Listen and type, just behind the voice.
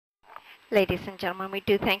Ladies and gentlemen, we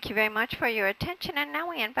do thank you very much for your attention, and now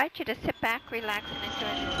we invite you to sit back, relax, and enjoy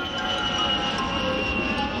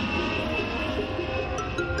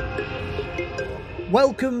the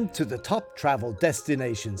Welcome to the Top Travel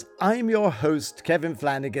Destinations. I'm your host, Kevin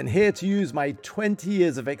Flanagan, here to use my 20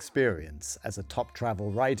 years of experience as a top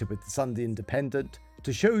travel writer with the Sunday Independent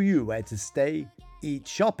to show you where to stay, eat,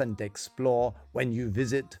 shop and explore when you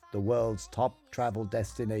visit the world's top travel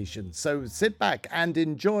destinations. So sit back and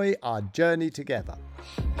enjoy our journey together.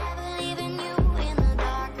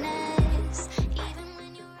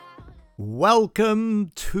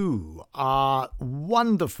 Welcome to our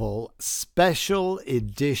wonderful special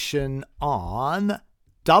edition on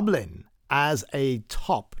Dublin as a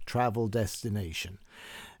top travel destination.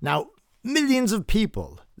 Now, millions of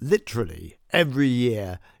people, literally every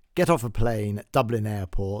year, get off a plane at Dublin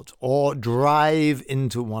Airport or drive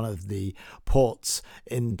into one of the ports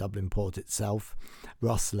in Dublin Port itself,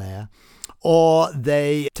 Rosslare, or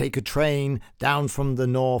they take a train down from the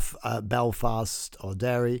north, Belfast or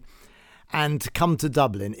Derry, and come to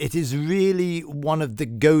Dublin. It is really one of the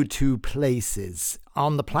go-to places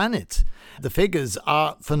on the planet. The figures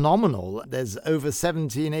are phenomenal. There's over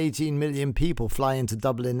 18 million people fly into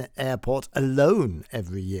Dublin Airport alone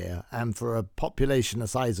every year. And for a population the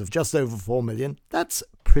size of just over 4 million, that's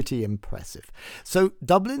pretty impressive. So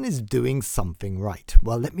Dublin is doing something right.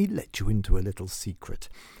 Well, let me let you into a little secret.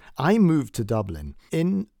 I moved to Dublin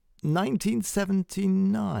in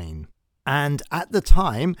 1979. And at the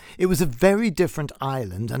time, it was a very different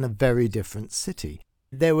island and a very different city.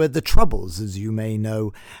 There were the Troubles, as you may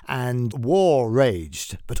know, and war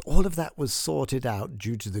raged. But all of that was sorted out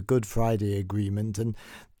due to the Good Friday Agreement, and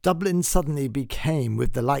Dublin suddenly became,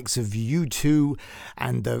 with the likes of U2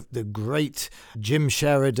 and the great Jim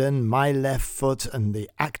Sheridan, My Left Foot, and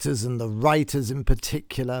the actors and the writers in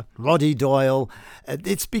particular, Roddy Doyle,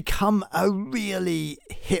 it's become a really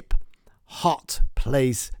hip, hot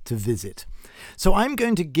place to visit. So I'm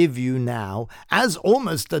going to give you now, as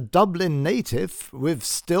almost a Dublin native with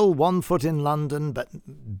still one foot in London but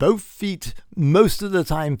both feet most of the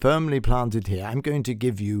time firmly planted here, I'm going to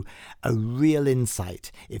give you a real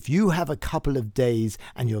insight. If you have a couple of days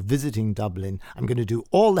and you're visiting Dublin, I'm going to do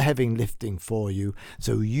all the heavy lifting for you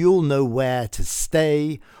so you'll know where to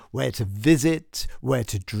stay, where to visit, where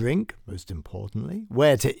to drink, most importantly,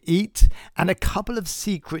 where to eat, and a couple of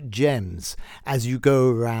secret gems as you go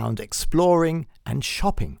around exploring and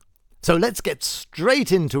shopping. So let's get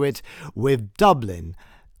straight into it with Dublin,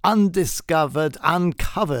 undiscovered,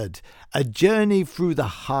 uncovered, a journey through the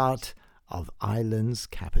heart of Ireland's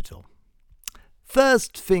capital.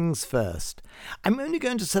 First things first, I'm only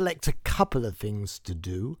going to select a couple of things to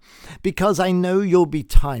do because I know you'll be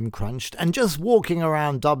time crunched, and just walking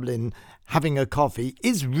around Dublin having a coffee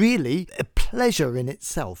is really a pleasure in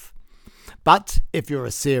itself. But if you're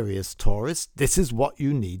a serious tourist, this is what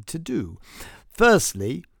you need to do.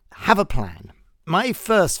 Firstly, have a plan. My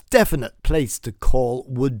first definite place to call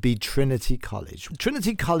would be Trinity College.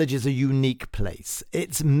 Trinity College is a unique place.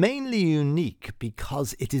 It's mainly unique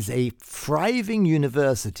because it is a thriving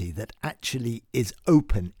university that actually is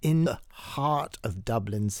open in the heart of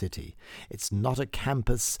Dublin City. It's not a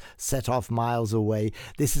campus set off miles away.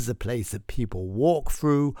 This is a place that people walk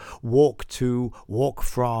through, walk to, walk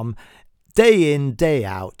from, day in, day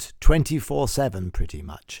out, 24/7 pretty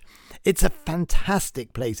much. It's a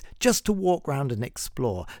fantastic place just to walk around and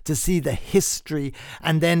explore, to see the history,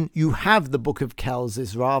 and then you have the Book of Kells,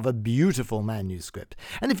 this rather beautiful manuscript.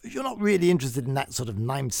 And if you're not really interested in that sort of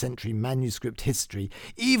 9th century manuscript history,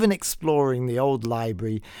 even exploring the old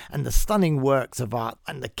library and the stunning works of art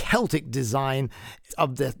and the Celtic design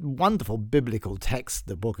of the wonderful biblical text,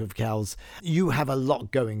 the Book of Kells, you have a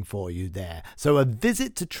lot going for you there. So a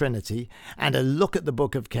visit to Trinity and a look at the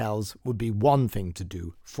Book of Kells would be one thing to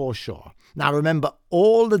do for sure. Now remember,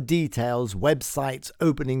 all the details, websites,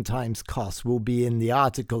 opening times, costs will be in the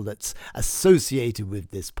article that's associated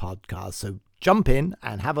with this podcast. So jump in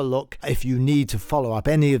and have a look if you need to follow up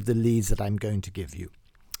any of the leads that I'm going to give you.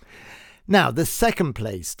 Now, the second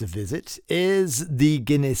place to visit is the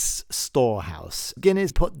Guinness Storehouse.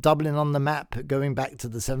 Guinness put Dublin on the map going back to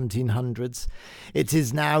the 1700s. It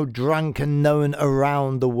is now drunk and known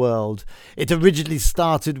around the world. It originally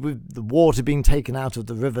started with the water being taken out of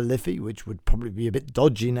the River Liffey, which would probably be a bit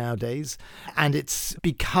dodgy nowadays, and it's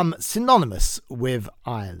become synonymous with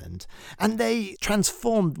Ireland. And they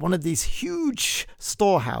transformed one of these huge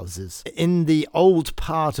storehouses in the old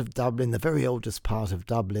part of Dublin, the very oldest part of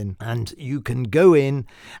Dublin, and you can go in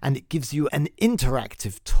and it gives you an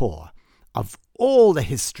interactive tour of all the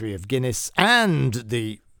history of Guinness and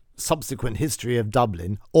the subsequent history of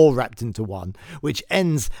Dublin, all wrapped into one, which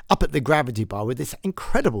ends up at the Gravity Bar with this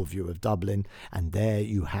incredible view of Dublin. And there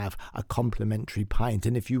you have a complimentary pint.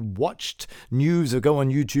 And if you watched news or go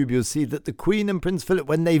on YouTube, you'll see that the Queen and Prince Philip,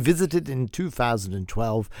 when they visited in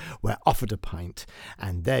 2012, were offered a pint.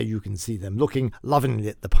 And there you can see them looking lovingly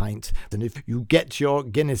at the pint. And if you get your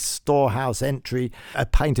Guinness Storehouse entry, a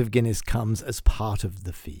pint of Guinness comes as part of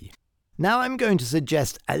the fee. Now I'm going to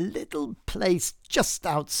suggest a little place just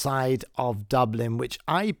outside of Dublin, which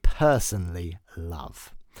I personally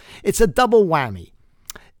love. It's a double whammy.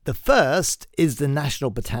 The first is the National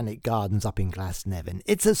Botanic Gardens up in Glasnevin.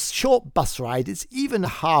 It's a short bus ride. It's even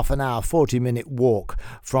half an hour, 40-minute walk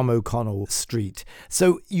from O'Connell Street.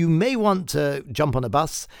 So you may want to jump on a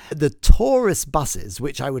bus. The tourist buses,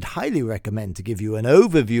 which I would highly recommend to give you an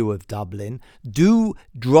overview of Dublin, do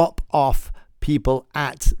drop off people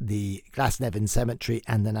at the Glasnevin Cemetery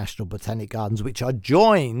and the National Botanic Gardens, which are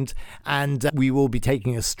joined, and we will be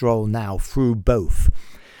taking a stroll now through both.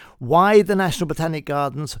 Why the National Botanic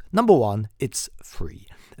Gardens? Number one, it's free.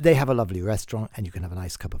 They have a lovely restaurant and you can have a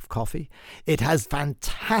nice cup of coffee. It has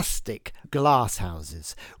fantastic glass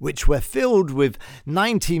houses, which were filled with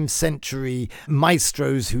 19th century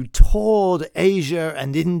maestros who toured Asia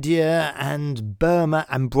and India and Burma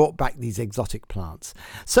and brought back these exotic plants.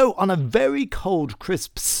 So on a very cold,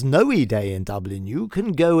 crisp, snowy day in Dublin, you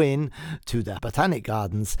can go in to the Botanic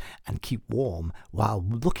Gardens and keep warm while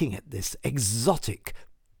looking at this exotic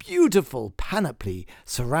beautiful panoply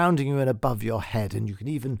surrounding you and above your head, and you can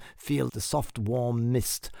even feel the soft warm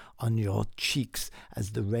mist on your cheeks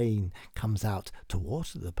as the rain comes out to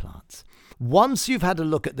water the plants. Once you've had a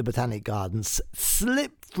look at the Botanic Gardens,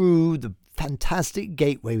 slip through the fantastic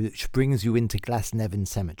gateway which brings you into Glasnevin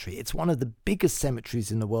Cemetery. It's one of the biggest cemeteries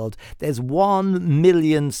in the world. There's 1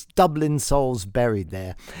 million Dublin souls buried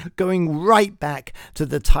there, going right back to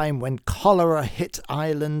the time when cholera hit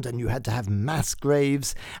Ireland and you had to have mass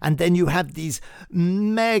graves. And then you have these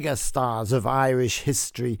mega stars of Irish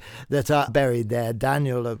history that are buried there.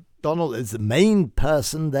 Daniel O'Donnell is the main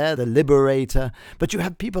person there, the liberator, but you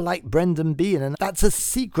have people like Brendan Behan, and that's a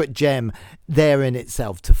secret gem there in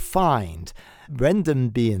itself to find. Brendan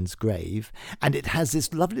Behan's grave, and it has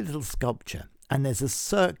this lovely little sculpture, and there's a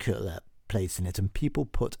circular place in it, and people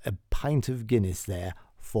put a pint of Guinness there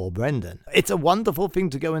for Brendan. It's a wonderful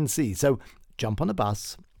thing to go and see, so jump on a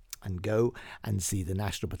bus and go and see the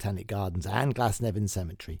National Botanic Gardens and Glasnevin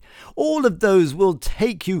Cemetery. All of those will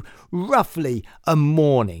take you roughly a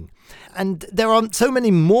morning. And there are so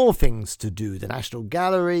many more things to do. The National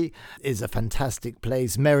Gallery is a fantastic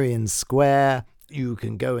place. Merrion Square. You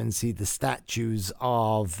can go and see the statues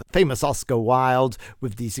of famous Oscar Wilde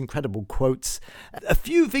with these incredible quotes. A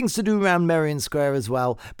few things to do around Merrion Square as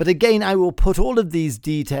well. But again, I will put all of these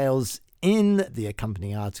details in the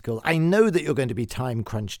accompanying article. I know that you're going to be time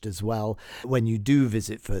crunched as well when you do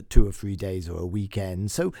visit for 2 or 3 days or a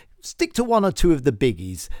weekend. So stick to 1 or 2 of the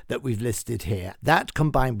biggies that we've listed here. That,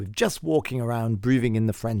 combined with just walking around, breathing in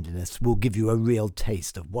the friendliness, will give you a real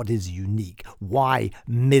taste of what is unique, why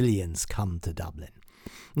millions come to Dublin.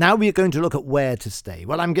 Now we're going to look at where to stay.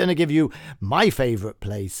 Well, I'm going to give you my favourite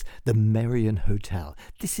place, the Merrion Hotel.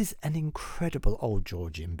 This is an incredible old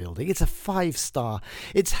Georgian building. It's a 5-star.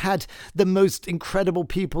 It's had the most incredible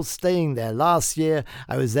people staying there. Last year,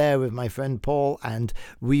 I was there with my friend Paul, and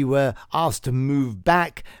we were asked to move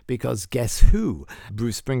back because guess who?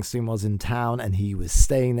 Bruce Springsteen was in town, and he was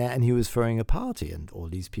staying there, and he was throwing a party, and all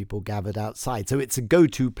these people gathered outside. So it's a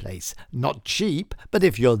go-to place. Not cheap, but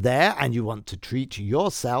if you're there and you want to treat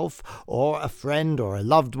yourself or a friend or a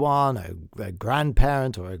loved one, a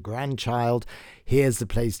grandparent or a grandchild, here's the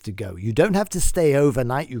place to go. You don't have to stay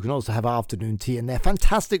overnight. You can also have afternoon tea, and they're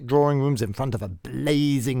fantastic drawing rooms in front of a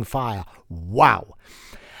blazing fire. Wow.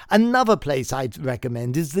 Another place I'd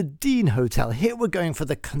recommend is the Dean Hotel. Here we're going for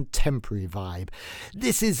the contemporary vibe.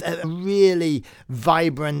 This is a really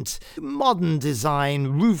vibrant, modern design,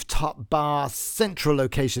 rooftop bar, central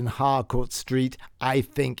location, Harcourt Street. I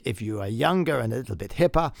think if you are younger and a little bit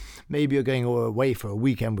hipper, maybe you're going away for a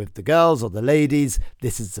weekend with the girls or the ladies,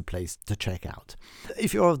 this is the place to check out.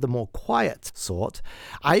 If you're of the more quiet sort,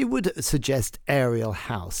 I would suggest Ariel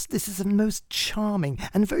House. This is a most charming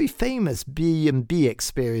and very famous B&B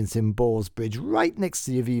experience in Ballsbridge, right next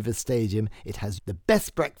to the Aviva Stadium. It has the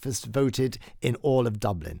best breakfast voted in all of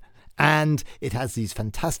Dublin. And it has these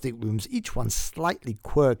fantastic rooms, each one slightly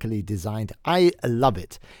quirkily designed. I love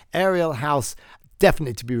it. Ariel House,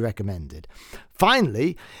 definitely to be recommended.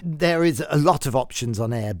 Finally, there is a lot of options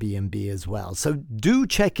on Airbnb as well. So do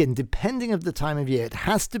check in, depending of the time of year. It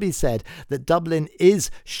has to be said that Dublin is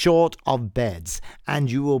short of beds, and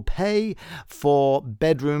you will pay for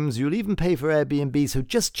bedrooms. You'll even pay for Airbnb. So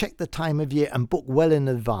just check the time of year and book well in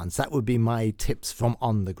advance. That would be my tips from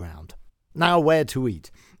on the ground. Now, where to eat?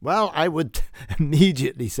 Well, I would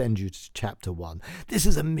immediately send you to Chapter 1. This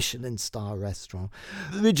is a Michelin star restaurant,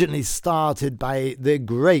 originally started by the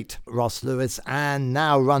great Ross Lewis and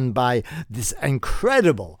now run by this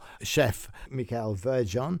incredible chef, Mikael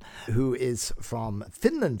Verjon, who is from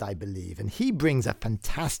Finland, I believe, and he brings a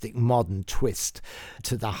fantastic modern twist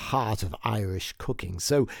to the heart of Irish cooking.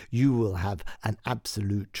 So you will have an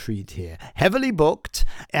absolute treat here. Heavily booked,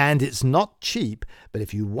 and it's not cheap, but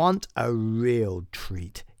if you want a real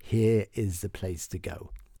treat, here is the place to go.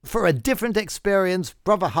 For a different experience,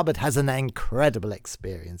 Brother Hubbard has an incredible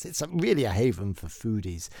experience. It's really a haven for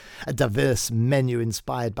foodies. A diverse menu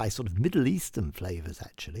inspired by sort of Middle Eastern flavours,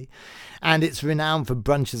 actually. And it's renowned for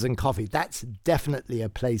brunches and coffee. That's definitely a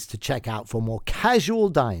place to check out for more casual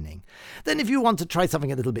dining. Then if you want to try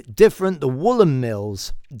something a little bit different, the Woolen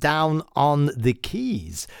Mills down on the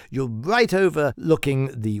Quays. You're right overlooking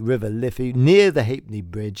the River Liffey, near the Halfpenny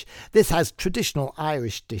Bridge. This has traditional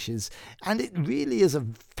Irish dishes, and it really is a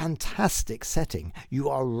fantastic setting. You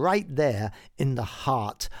are right there in the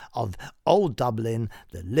heart of old Dublin,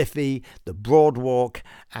 the Liffey, the Broadwalk,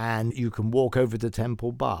 and you can walk over to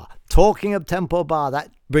Temple Bar. Talking of Temple Bar,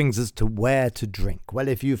 that brings us to where to drink. Well,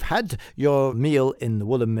 if you've had your meal in the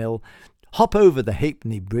Woolen Mill, hop over the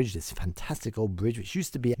Halfpenny Bridge, this fantastic old bridge, which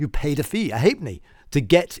used to be, you paid a fee, a halfpenny, to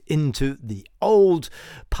get into the old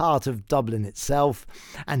part of Dublin itself.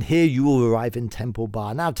 And here you will arrive in Temple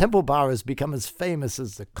Bar. Now, Temple Bar has become as famous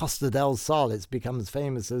as the Costa del Sol. It's become as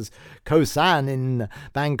famous as Koh San in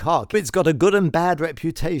Bangkok. It's got a good and bad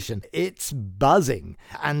reputation. It's buzzing.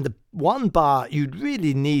 And the one bar you'd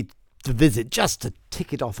really need to visit, just to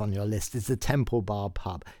tick it off on your list, is the Temple Bar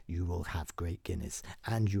pub. You will have great Guinness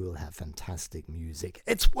and you will have fantastic music.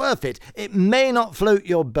 It's worth it. It may not float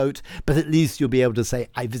your boat, but at least you'll be able to say,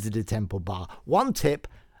 I visited Temple Bar. One tip,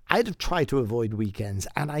 I'd try to avoid weekends,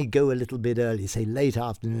 and I go a little bit early, say late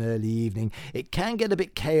afternoon, early evening. It can get a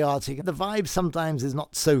bit chaotic. The vibe sometimes is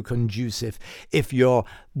not so conducive if you're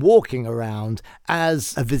walking around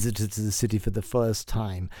as a visitor to the city for the first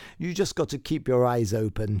time. You just got to keep your eyes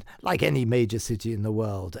open, like any major city in the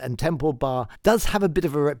world. And Temple Bar does have a bit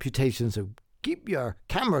of a reputation, so keep your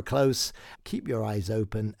camera close, keep your eyes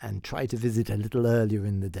open, and try to visit a little earlier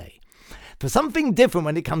in the day. For something different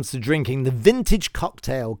when it comes to drinking, the Vintage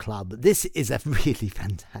Cocktail Club. This is a really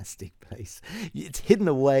fantastic place. It's hidden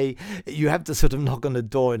away. You have to sort of knock on the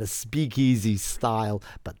door in a speakeasy style,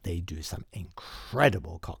 but they do some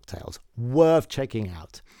incredible cocktails. Worth checking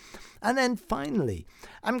out. And then finally,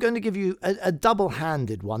 I'm going to give you a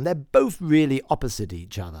double-handed one. They're both really opposite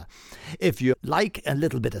each other. If you like a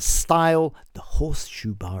little bit of style, the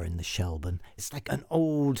Horseshoe Bar in the Shelburne. It's like an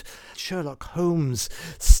old Sherlock Holmes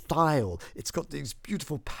style. It's got these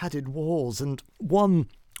beautiful padded walls and one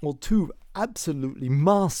or two absolutely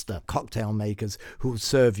master cocktail makers who will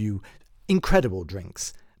serve you incredible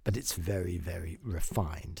drinks. But it's very, very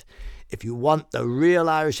refined. If you want the real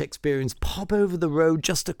Irish experience, pop over the road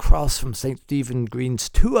just across from St. Stephen Green's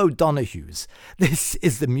to O'Donoghue's. This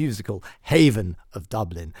is the musical haven of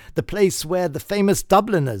Dublin, the place where the famous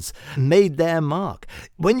Dubliners made their mark.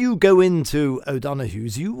 When you go into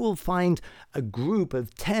O'Donoghue's, you will find a group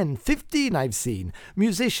of 10, 15 I've seen,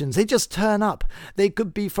 musicians. They just turn up. They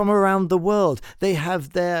could be from around the world. They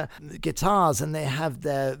have their guitars and they have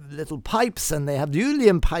their little pipes and they have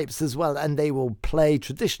uilleann pipes as well, and they will play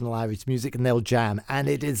traditional Irish music and they'll jam, and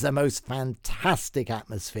it is the most fantastic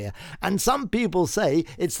atmosphere. And some people say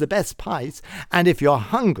it's the best pies, and if you're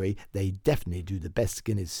hungry, they definitely do the best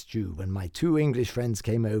Guinness stew. When my two English friends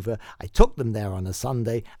came over, I took them there on a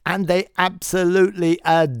Sunday and they absolutely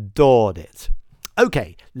adored it.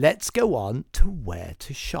 Okay, let's go on to where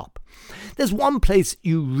to shop. There's one place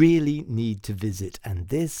you really need to visit, and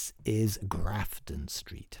this is Grafton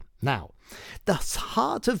Street. Now, the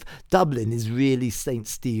heart of Dublin is really St.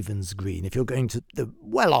 Stephen's Green. If you're going to the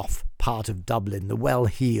well-off part of Dublin, the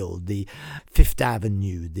well-heeled, the Fifth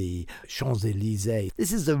Avenue, the Champs-Élysées,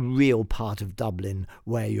 this is a real part of Dublin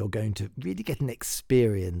where you're going to really get an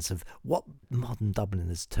experience of what modern Dublin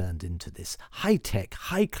has turned into, this high-tech,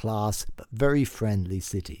 high-class, but very friendly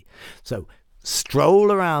city. So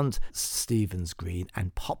stroll around Stephen's Green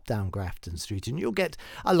and pop down Grafton Street and you'll get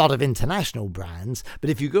a lot of international brands,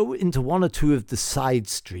 but if you go into one or two of the side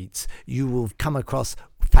streets, you will come across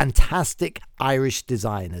fantastic Irish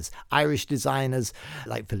designers. Irish designers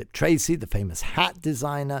like Philip Tracy, the famous hat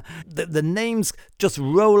designer. The names just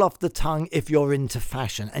roll off the tongue if you're into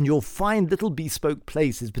fashion, and you'll find little bespoke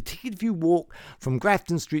places, particularly if you walk from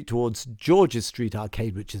Grafton Street towards George's Street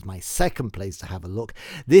Arcade, which is my second place to have a look.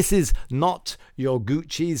 This is not your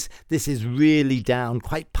Gucci's. This is really down,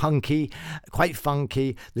 quite punky, quite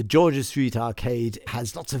funky. The George's Street Arcade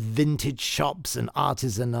has lots of vintage shops and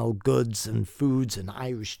artisanal goods and foods and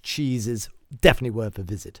Irish cheeses. Definitely worth a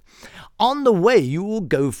visit. On the way, you will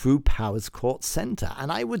go through Powerscourt Centre,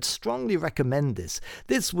 and I would strongly recommend this.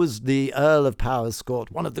 This was the Earl of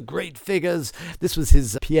Powerscourt, one of the great figures. This was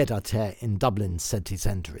his pied-à-terre in Dublin city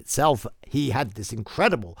centre itself. He had this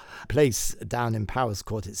incredible place down in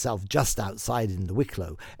Powerscourt itself, just outside in the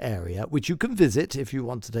Wicklow area, which you can visit if you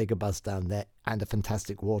want to take a bus down there, and a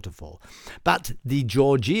fantastic waterfall. But the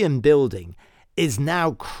Georgian building is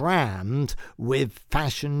now crammed with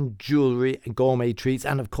fashion, jewellery, and gourmet treats,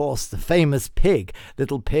 and of course the famous Pig,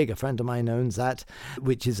 Little Pig, a friend of mine owns that,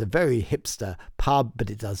 which is a very hipster pub, but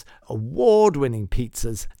it does award-winning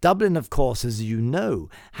pizzas. Dublin, of course, as you know,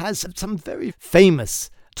 has some very famous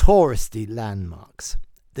touristy landmarks.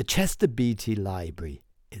 The Chester Beatty Library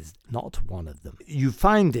is not one of them. You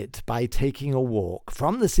find it by taking a walk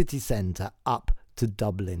from the city centre up to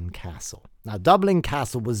Dublin Castle. Now, Dublin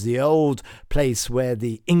Castle was the old place where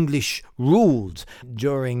the English ruled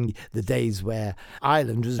during the days where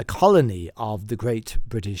Ireland was a colony of the great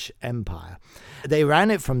British Empire. They ran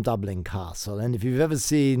it from Dublin Castle, and if you've ever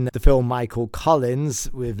seen the film Michael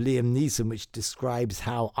Collins with Liam Neeson, which describes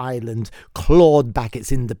how Ireland clawed back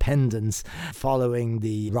its independence following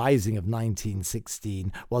the rising of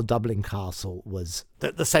 1916, well, Dublin Castle was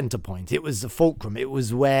the centre point. It was the fulcrum. It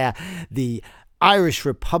was where the Irish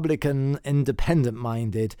Republican,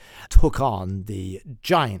 independent-minded, took on the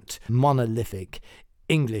giant, monolithic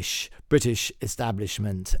English-British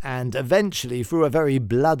establishment, and eventually, through a very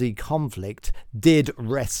bloody conflict, did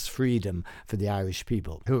wrest freedom for the Irish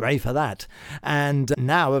people. Hooray for that. And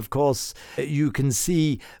now, of course, you can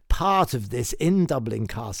see part of this in Dublin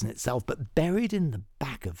Castle itself, but buried in the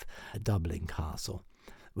back of Dublin Castle,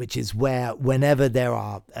 which is where, whenever there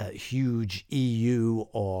are huge EU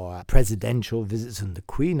or presidential visits, and the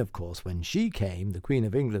Queen, of course, when she came, the Queen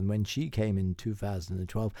of England, when she came in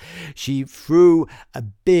 2012, she threw a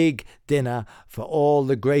big dinner for all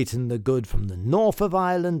the great and the good from the north of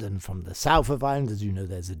Ireland and from the south of Ireland. As you know,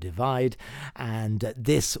 there's a divide, and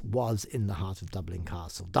this was in the heart of Dublin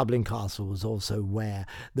Castle. Dublin Castle was also where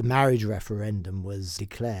the marriage referendum was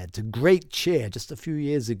declared, to great cheer just a few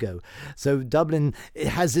years ago. So Dublin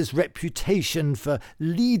has this reputation for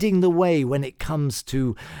leading the way when it comes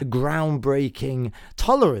to groundbreaking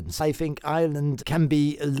tolerance. I think Ireland can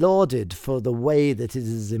be lauded for the way that it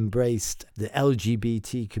has embraced the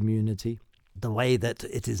LGBT community, the way that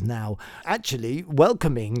it is now actually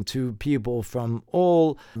welcoming to people from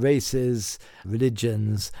all races,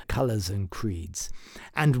 religions, colours and creeds.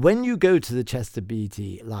 And when you go to the Chester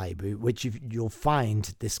Beatty Library, which you'll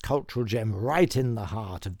find this cultural gem right in the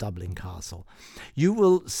heart of Dublin Castle, you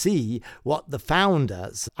will see what the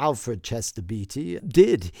founder, Alfred Chester Beatty,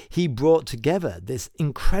 did. He brought together this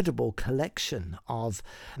incredible collection of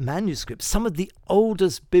manuscripts, some of the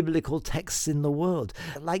oldest biblical texts in the world,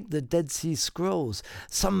 like the Dead Sea Scrolls,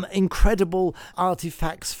 some incredible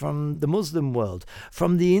artifacts from the Muslim world,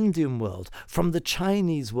 from the Indian world, from the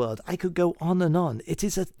Chinese world. I could go on and on. It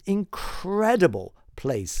is an incredible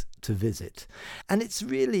place to visit. And it's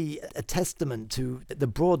really a testament to the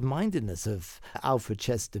broad-mindedness of Alfred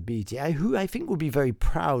Chester Beatty, who I think will be very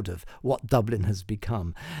proud of what Dublin has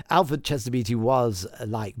become. Alfred Chester Beatty was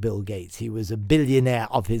like Bill Gates. He was a billionaire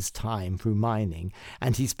of his time through mining,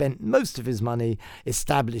 and he spent most of his money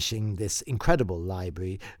establishing this incredible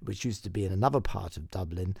library, which used to be in another part of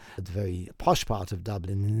Dublin, a very posh part of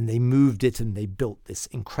Dublin, and they moved it and they built this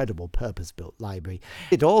incredible purpose-built library.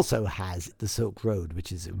 It also has the Silk Road,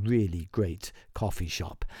 which is a really great coffee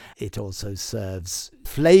shop. It also serves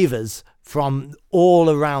flavours from all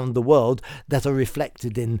around the world that are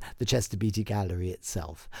reflected in the Chester Beatty Gallery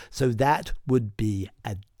itself. So that would be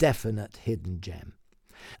a definite hidden gem.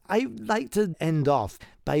 I'd like to end off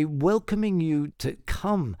by welcoming you to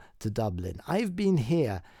come to Dublin. I've been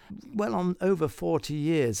here well on over 40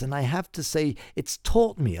 years, and I have to say it's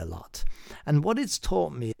taught me a lot. And what it's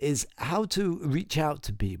taught me is how to reach out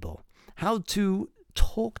to people, how to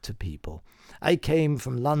talk to people. I came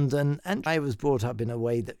from London and I was brought up in a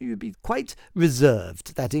way that you'd be quite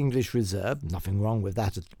reserved, that English reserve, nothing wrong with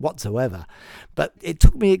that whatsoever. But it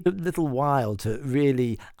took me a little while to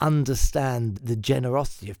really understand the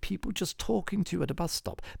generosity of people just talking to you at a bus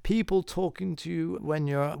stop, people talking to you when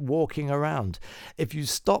you're walking around. If you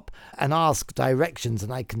stop and ask directions,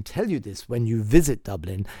 and I can tell you this when you visit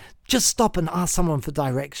Dublin, just stop and ask someone for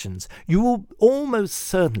directions. You will almost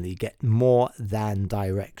certainly get more than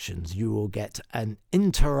directions. You will get an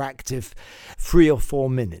interactive 3 or 4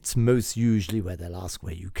 minutes, most usually, where they'll ask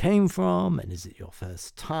where you came from and is it your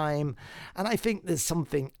first time. And I think there's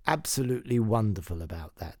something absolutely wonderful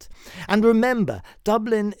about that. And remember,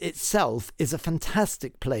 Dublin itself is a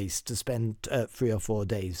fantastic place to spend 3 or 4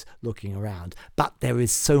 days looking around. But there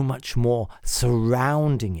is so much more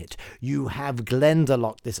surrounding it. You have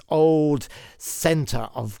Glendalough, this old centre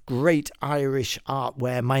of great Irish art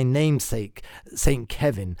where my namesake, St.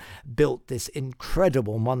 Kevin, built this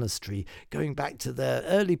incredible monastery going back to the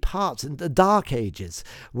early parts in the Dark Ages,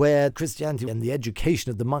 where Christianity and the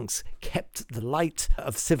education of the monks kept the light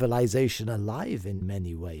of civilization alive in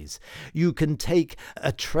many ways. You can take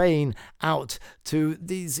a train out to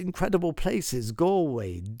these incredible places,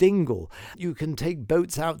 Galway, Dingle. You can take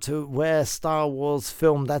boats out to where Star Wars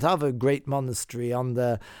filmed that other great monastery on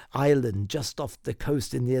the island just off the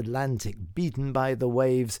coast in the Atlantic, beaten by the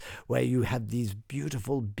waves, where you have these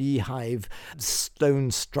beautiful beehive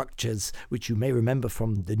stone structures, which you may remember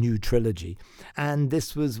from the new trilogy. And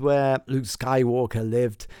this was where Luke Skywalker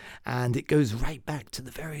lived, and it goes right back to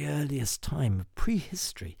the very earliest time of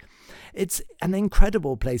prehistory. It's an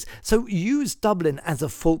incredible place. So use Dublin as a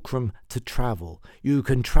fulcrum to travel. You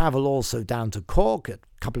can travel also down to Cork, a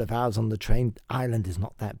couple of hours on the train. Ireland is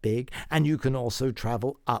not that big. And you can also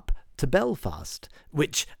travel up to Belfast,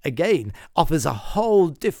 which again offers a whole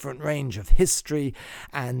different range of history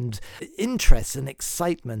and interest and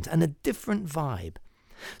excitement and a different vibe.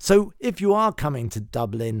 So if you are coming to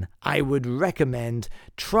Dublin, I would recommend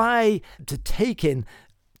try to take in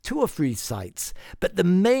 2 or 3 sites, but the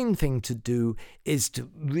main thing to do is to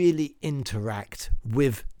really interact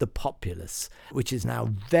with the populace, which is now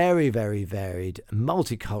very, very varied,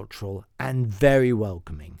 multicultural, and very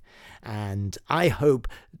welcoming. And I hope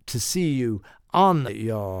to see you on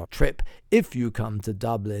your trip. If you come to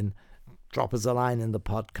Dublin, drop us a line in the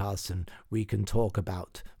podcast and we can talk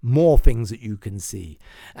about more things that you can see.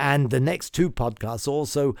 And the next 2 podcasts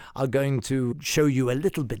also are going to show you a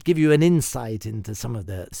little bit, give you an insight into some of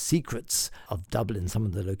the secrets of Dublin, some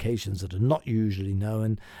of the locations that are not usually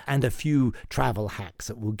known, and a few travel hacks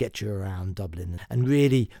that will get you around Dublin and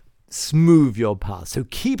really smooth your path. So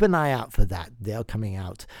keep an eye out for that. They're coming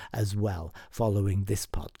out as well following this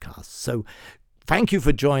podcast. So thank you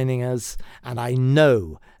for joining us, and I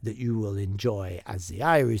know that you will enjoy, as the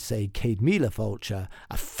Irish say, Céad Míle Fáilte,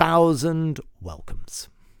 1,000 welcomes.